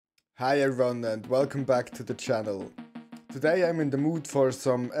Hi everyone and welcome back to the channel. Today I'm in the mood for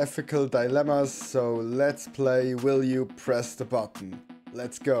some ethical dilemmas, so let's play Will You Press the Button.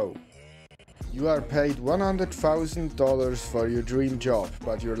 Let's go. You are paid $100,000 for your dream job,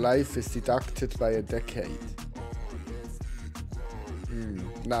 but your life is deducted by a decade.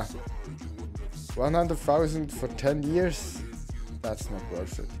 Nah. 100,000 for 10 years? That's not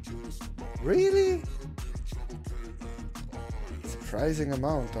worth it. Really? Surprising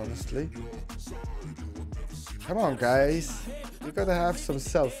amount, honestly. Come on, guys. You gotta have some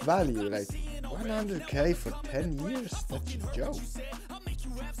self-value. Like, 100k for 10 years? That's a joke.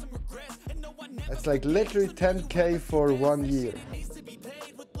 That's like literally 10k for 1 year.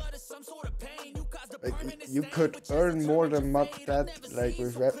 Like, you could earn more than that, like,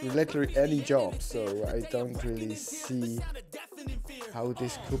 with literally any job. So I don't really see how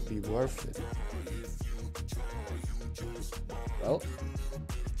this could be worth it. Well,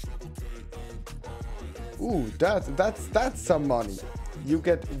 ooh, that's some money. You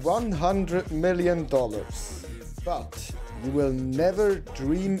get $100 million, but you will never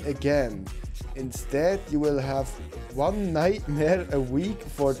dream again. Instead, you will have one nightmare a week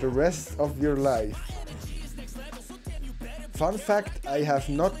for the rest of your life. Fun fact, I have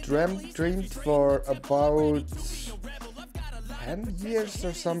not dreamed for about 10 years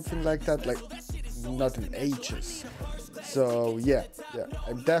or something like that, like not in ages. So yeah,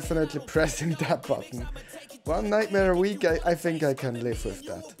 I'm definitely pressing that button. One nightmare a week, I think I can live with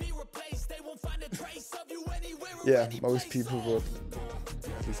that. Yeah, most people would.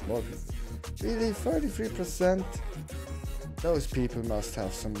 At least more people. Really, 33%? Those people must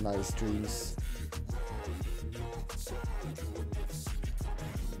have some nice dreams.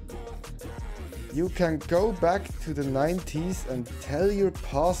 You can go back to the 90s and tell your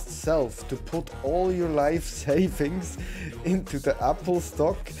past self to put all your life savings into the Apple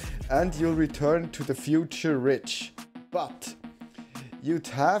stock and you'll return to the future rich. But you'd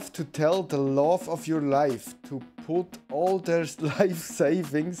have to tell the love of your life to put all their life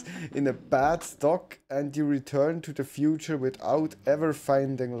savings in a bad stock and you return to the future without ever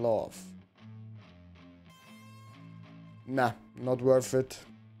finding love. Nah, not worth it.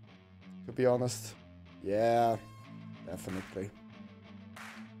 To be honest. Yeah, definitely.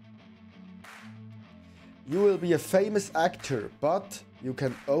 You will be a famous actor, but you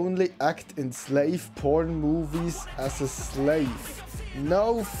can only act in slave porn movies as a slave.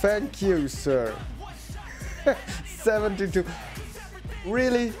 No thank you, sir. 72.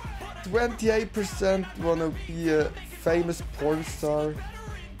 Really? 28% wanna be a famous porn star?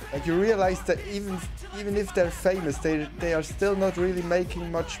 Like, you realize that even if they're famous, they are still not really making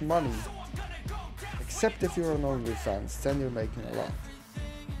much money. Except if you're on OnlyFans, then you're making a lot.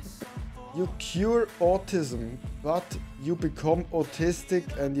 You cure autism, but you become autistic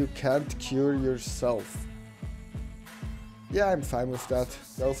and you can't cure yourself. Yeah, I'm fine with that.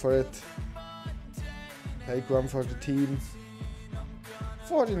 Go for it. Take one for the team.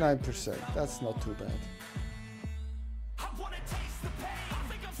 49%, that's not too bad.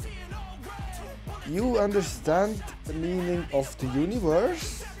 You understand the meaning of the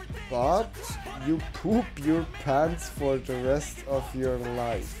universe, but you poop your pants for the rest of your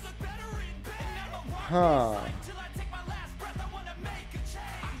life. Huh.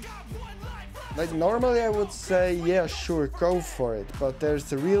 Like, normally I would say, yeah, sure, go for it, but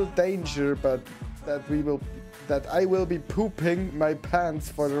there's a real danger that I will be pooping my pants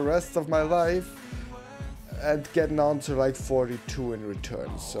for the rest of my life and get an answer like 42 in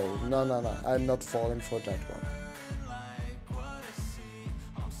return. So no, I'm not falling for that one.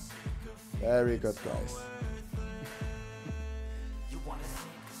 Very good, guys.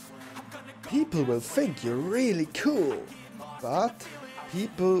 People will think you're really cool, but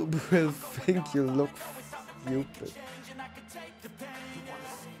people will think you look stupid.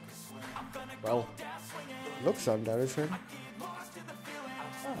 Well, looks aren't everything.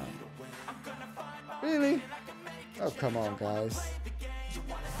 Really? Oh, come on, guys.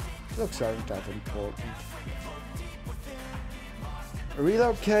 Looks aren't that important.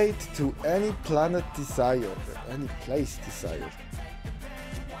 Relocate to any planet desired. Any place desired.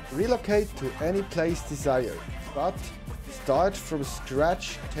 Relocate to any place desired, but start from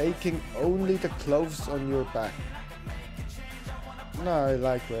scratch, taking only the clothes on your back. No, I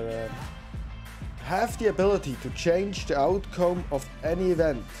like where I am. Have the ability to change the outcome of any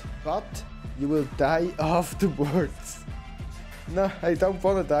event, but you will die afterwards. No, I don't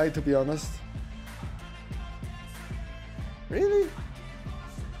want to die, to be honest. Really?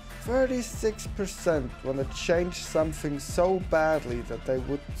 36% want to change something so badly that they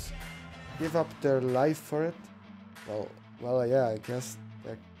would give up their life for it. Well, yeah, I guess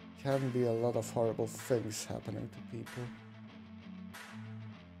they're can be a lot of horrible things happening to people.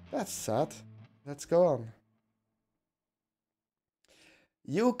 That's sad. Let's go on.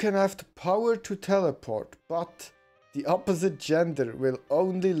 You can have the power to teleport, but the opposite gender will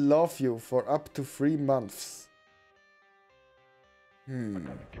only love you for up to 3 months.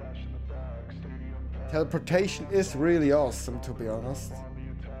 Teleportation is really awesome, to be honest.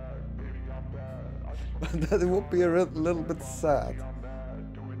 But that would be a little bit sad.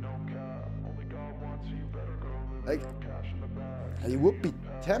 Like, I would be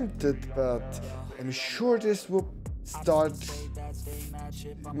tempted, but I'm sure this would start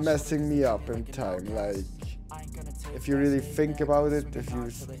messing me up in time. Like, if you really think about it, if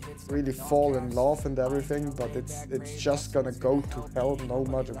you really fall in love and everything, but it's just gonna go to hell no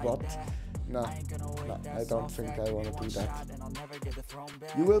matter what. No, I don't think I want to do that.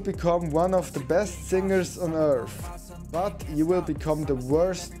 You will become one of the best singers on earth, but you will become the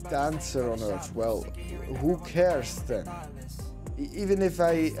worst dancer on earth. Well, who cares then? Even if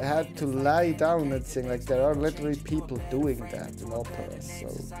I had to lie down and sing, like, there are literally people doing that in operas, so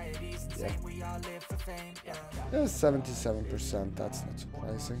yeah. Yeah, 77%, that's not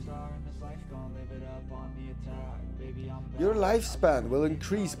surprising. Your lifespan will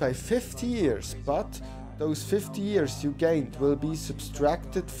increase by 50 years, but those 50 years you gained will be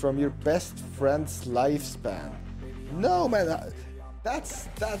subtracted from your best friend's lifespan. No, man, that's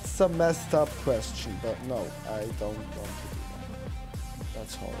a messed up question, but no, I don't want to do that.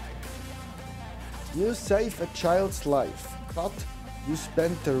 That's horrible. You save a child's life, but you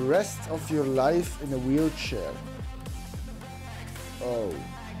spend the rest of your life in a wheelchair. Oh,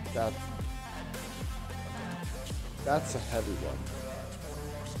 that's a heavy one.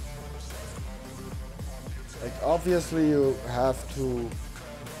 Like, obviously you have to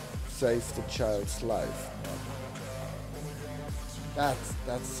save the child's life.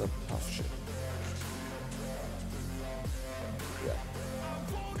 That's a tough shit. Yeah.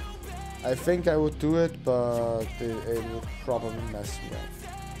 I think I would do it, but it would probably mess me up.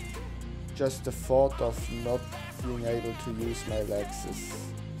 Just the thought of not being able to use my legs is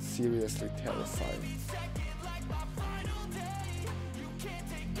seriously terrifying.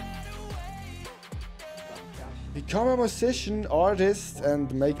 Become a musician, artist,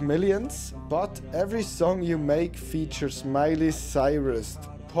 and make millions, but every song you make features Miley Cyrus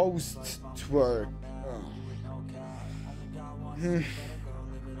post-twerk.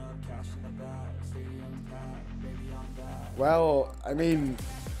 Well, I mean,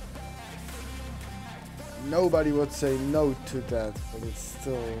 nobody would say no to that, but it's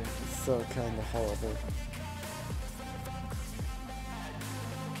still kind of horrible.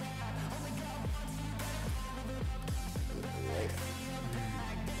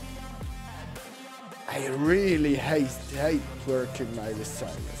 I really hate twerking Miley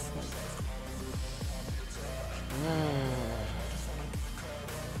Cyrus.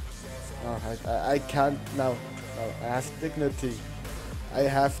 No, I can't now. No, I have dignity. I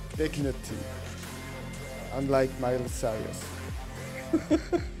have dignity. Unlike Miley Cyrus.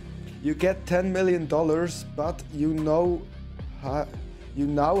 You get $10 million, but you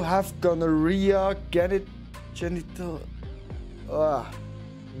now have gonorrhea, genital.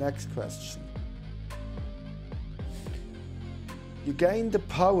 Next question. You gain the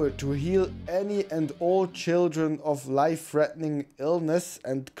power to heal any and all children of life-threatening illness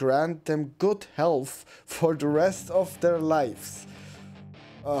and grant them good health for the rest of their lives.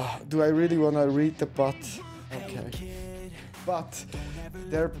 Do I really want to read the but? Okay. But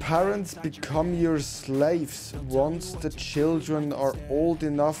their parents become your slaves once the children are old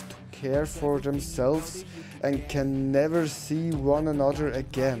enough to care for themselves and can never see one another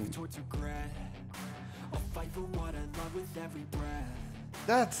again.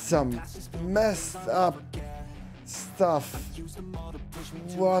 That's some messed up stuff.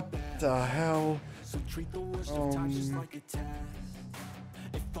 What the hell?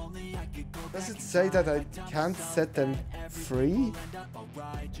 Does it say that I can't set them free?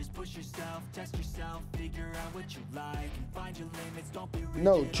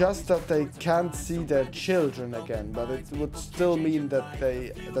 No, just that they can't see their children again, but it would still mean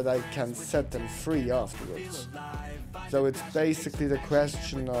that I can set them free afterwards. So it's basically the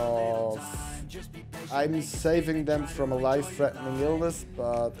question of I'm saving them from a life-threatening illness,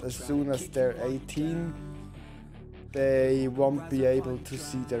 but as soon as they're 18, they won't be able to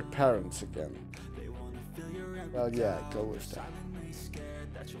see their parents again. Well, yeah, go with that.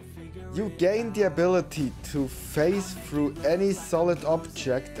 You gain the ability to phase through any solid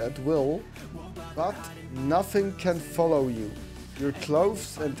object at will, but nothing can follow you. Your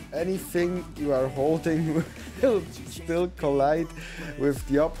clothes and anything you are holding will still collide with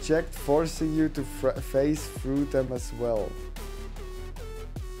the object, forcing you to phase through them as well.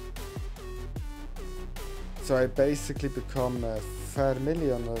 So I basically become a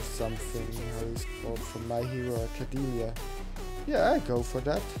Vermilion or something, how he's called from My Hero Academia. Yeah, I go for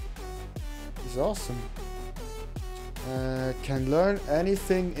that. He's awesome. Can learn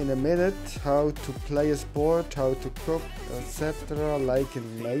anything in a minute, how to play a sport, how to cook, etc. like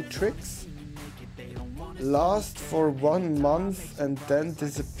in Matrix. Last for 1 month and then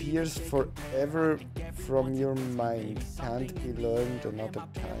disappears forever from your mind. Can't be learned another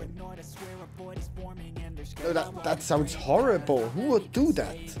time. No, that sounds horrible. Who would do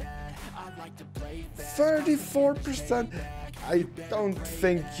that? 34%? I don't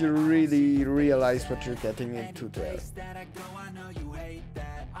think you really realize what you're getting into there.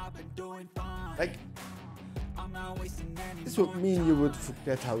 Like, this would mean you would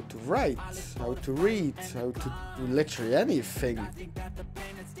forget how to write, how to read, how to do literally anything.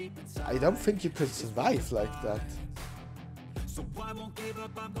 I don't think you could survive like that.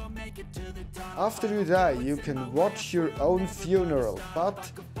 After you die, you can watch your own funeral,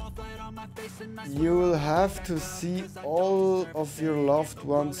 but you will have to see all of your loved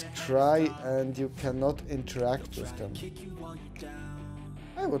ones cry and you cannot interact with them.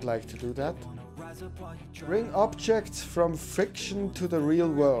 I would like to do that. Bring objects from fiction to the real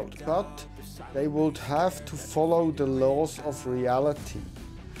world, but they would have to follow the laws of reality.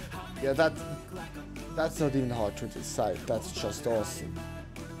 Yeah, that's not even hard to decide, that's just awesome.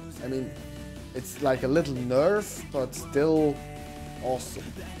 I mean, it's like a little nerf, but still awesome.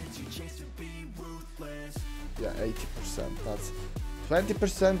 Yeah, 80%, that's...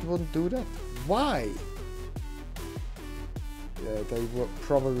 20% wouldn't do that? Why? Yeah, they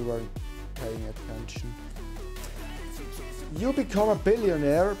probably weren't paying attention. You become a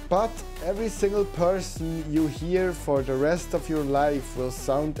billionaire, but every single person you hear for the rest of your life will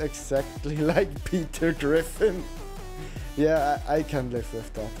sound exactly like Peter Griffin. Yeah, I can live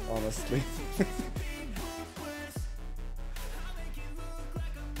with that, honestly.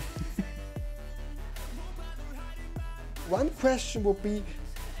 One question would be,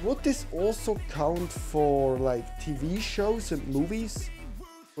 would this also count for like TV shows and movies?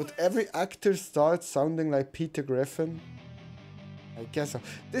 Would every actor start sounding like Peter Griffin? I guess so.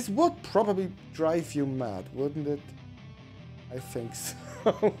 This would probably drive you mad, wouldn't it? I think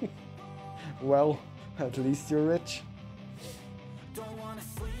so. Well, at least you're rich.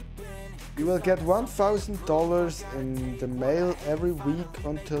 You will get $1,000 in the mail every week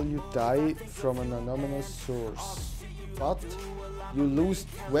until you die from an anonymous source. But you lose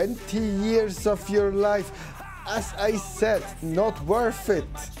 20 years of your life. As I said, not worth it.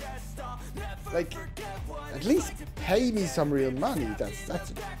 Like, at least pay me some real money. That's a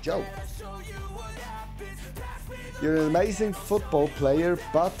joke. You're an amazing football player,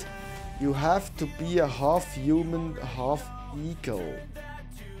 but you have to be a half human, half eagle.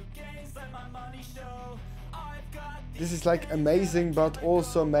 This is like amazing, but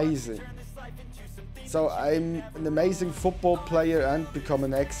also amazing. So I'm an amazing football player and become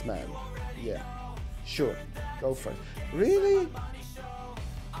an X-Man. Yeah, sure, go for it. Really?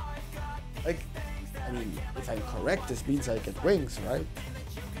 Like, I mean, if I'm correct, this means I get wings, right?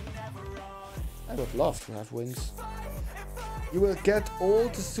 I would love to have wings. You will get all the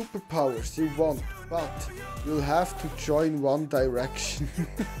superpowers you want, but you'll have to join One Direction.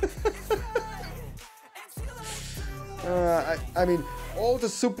 I mean, all the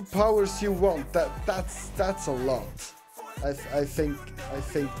superpowers you want, that's a lot. I think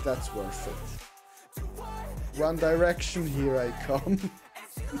that's worth it. One Direction, here I come.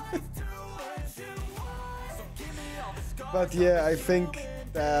 But yeah, I think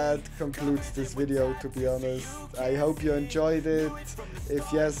that concludes this video, to be honest. I hope you enjoyed it.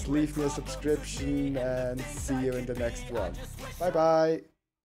 If yes, leave me a subscription and see you in the next one. Bye bye.